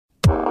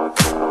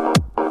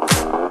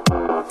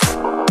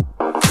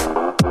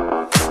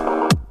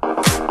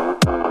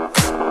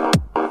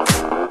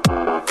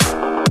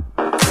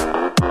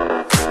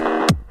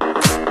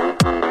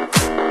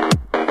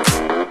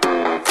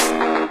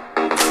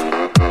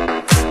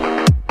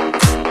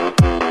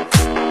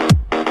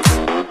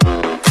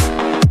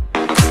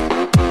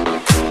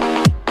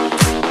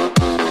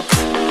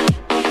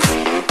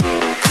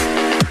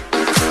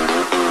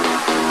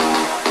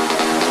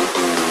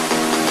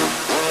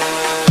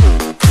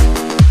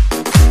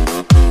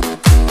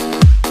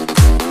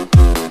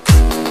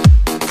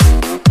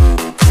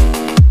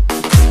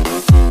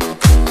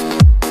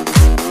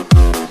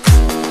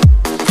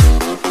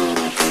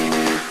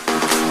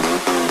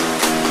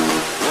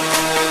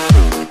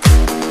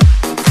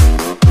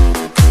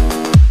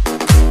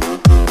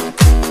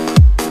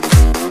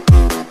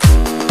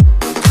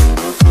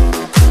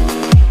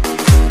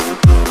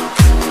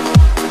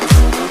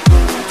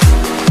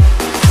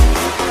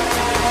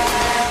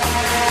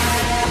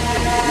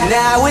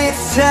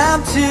it's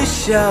time to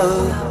show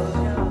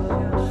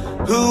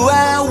who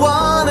I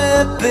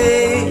wanna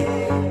be.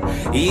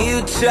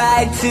 You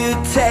tried to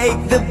take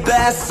the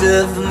best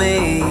of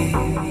me.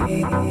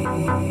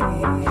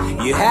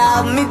 You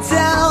held me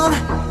down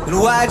and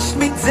watched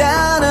me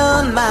down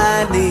on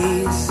my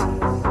knees,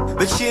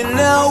 but you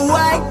know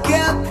I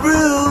got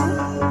through.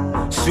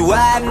 So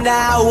I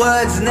know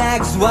what's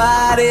next,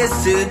 what is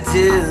to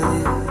do.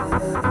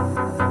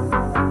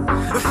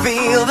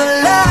 Feel the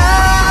love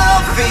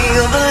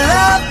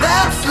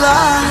that's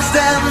lost,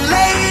 and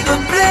lay the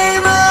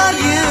blame on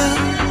you.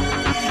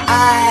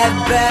 I'd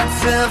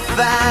better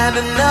find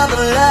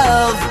another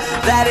love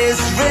that is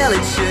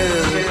really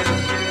true.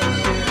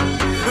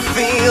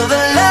 Feel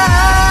the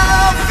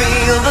love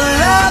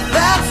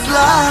that's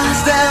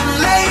lost, and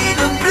lay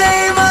the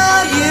blame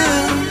on you.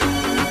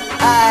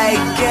 I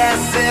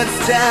guess it's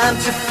time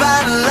to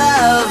find a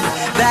love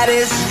that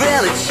is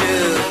really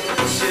true.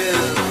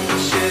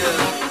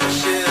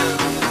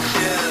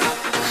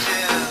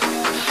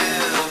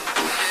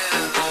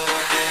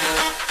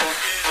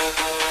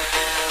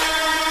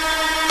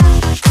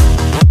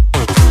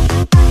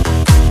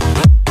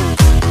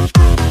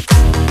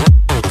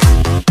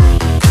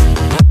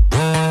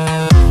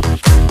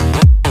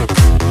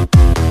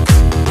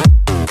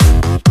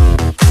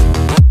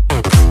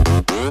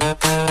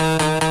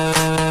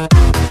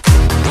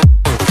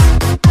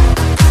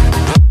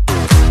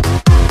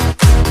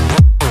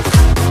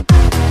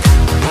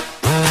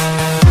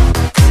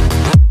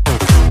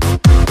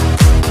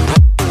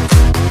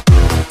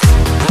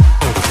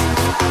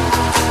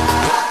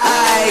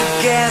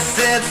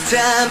 It's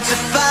time to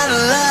find a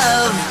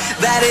love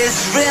that is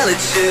really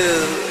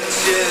true.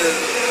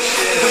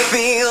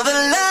 Feel the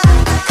love.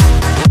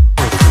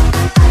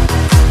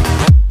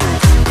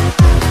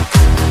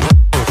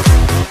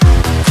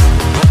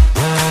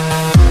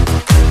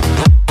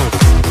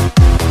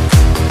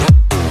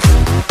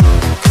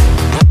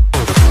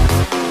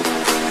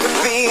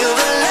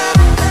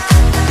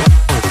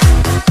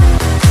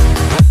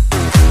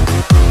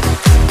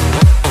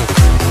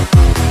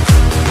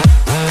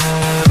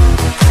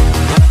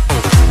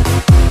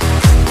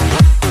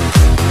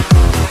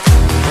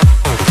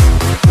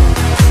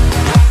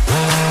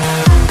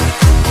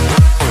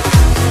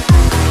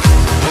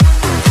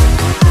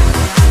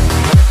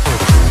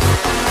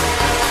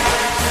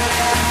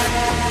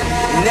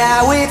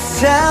 Now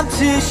it's time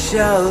to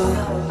show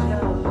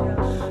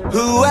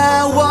who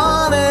I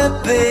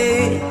wanna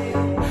be.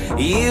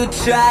 You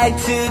tried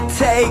to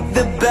take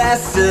the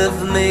best of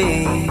me.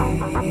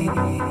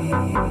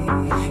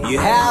 You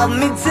held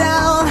me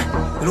down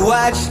and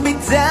watched me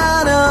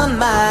down on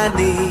my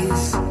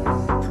knees,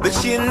 but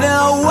you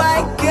know I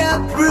got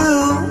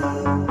through.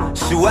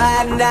 So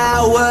I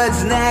know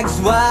what's next,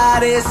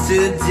 what is to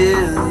do.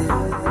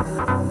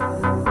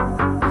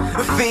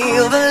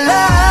 Feel the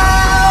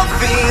love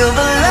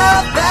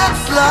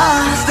that's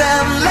lost,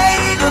 and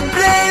lay the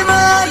blame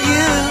on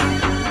you.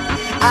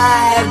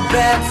 I'd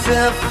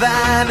better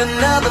find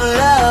another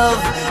love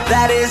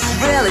that is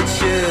really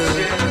true.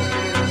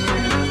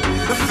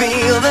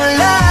 Feel the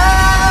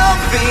love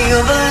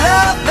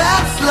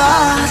that's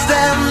lost,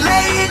 and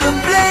lay the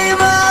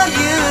blame on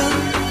you.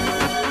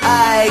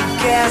 I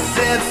guess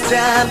it's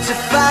time to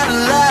find a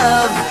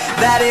love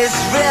that is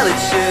really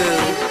true.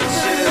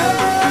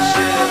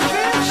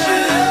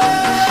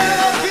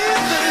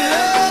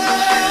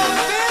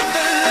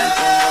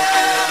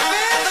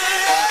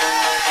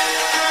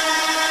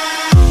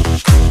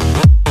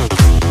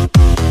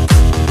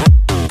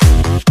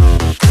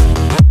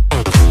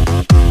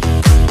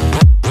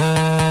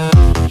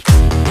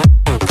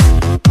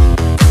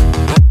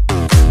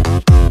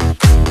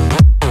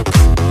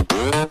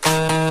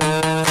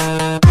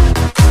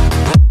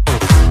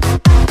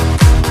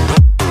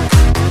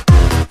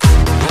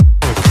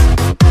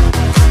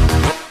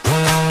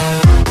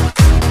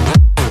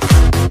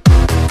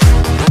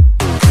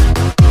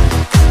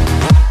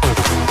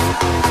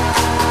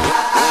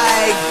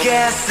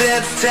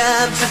 It's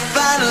time to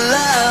find a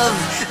love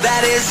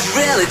that is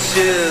really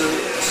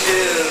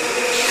true.